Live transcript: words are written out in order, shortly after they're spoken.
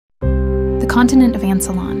continent of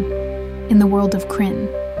Ansalon, in the world of Kryn,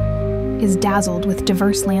 is dazzled with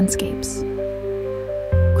diverse landscapes.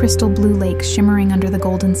 Crystal blue lakes shimmering under the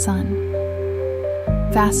golden sun.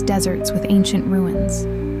 Vast deserts with ancient ruins.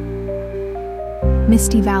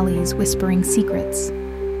 Misty valleys whispering secrets.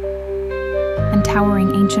 And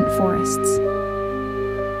towering ancient forests.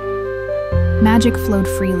 Magic flowed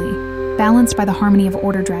freely, balanced by the harmony of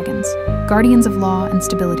order dragons, guardians of law and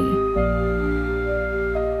stability.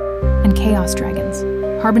 And chaos dragons,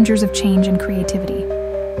 harbingers of change and creativity.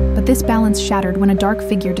 But this balance shattered when a dark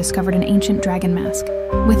figure discovered an ancient dragon mask.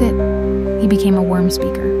 With it, he became a worm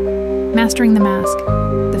speaker. Mastering the mask,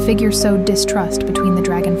 the figure sowed distrust between the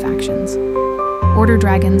dragon factions. Order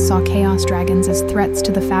dragons saw chaos dragons as threats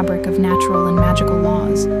to the fabric of natural and magical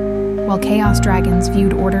laws, while chaos dragons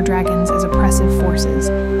viewed order dragons as oppressive forces,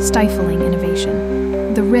 stifling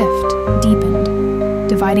innovation. The rift deepened,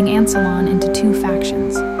 dividing Ansalon into two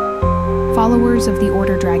factions. Followers of the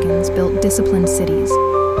order dragons built disciplined cities,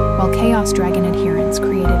 while chaos dragon adherents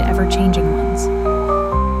created ever-changing ones.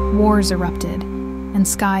 Wars erupted, and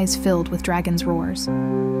skies filled with dragons' roars.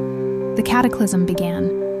 The cataclysm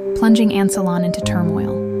began, plunging Ansalon into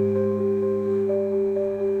turmoil.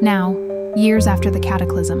 Now, years after the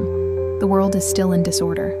cataclysm, the world is still in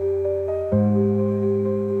disorder.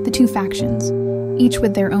 The two factions, each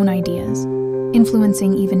with their own ideas,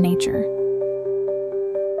 influencing even nature.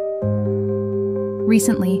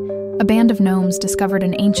 Recently, a band of gnomes discovered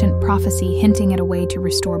an ancient prophecy hinting at a way to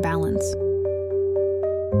restore balance.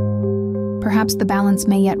 Perhaps the balance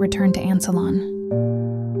may yet return to Ansalon.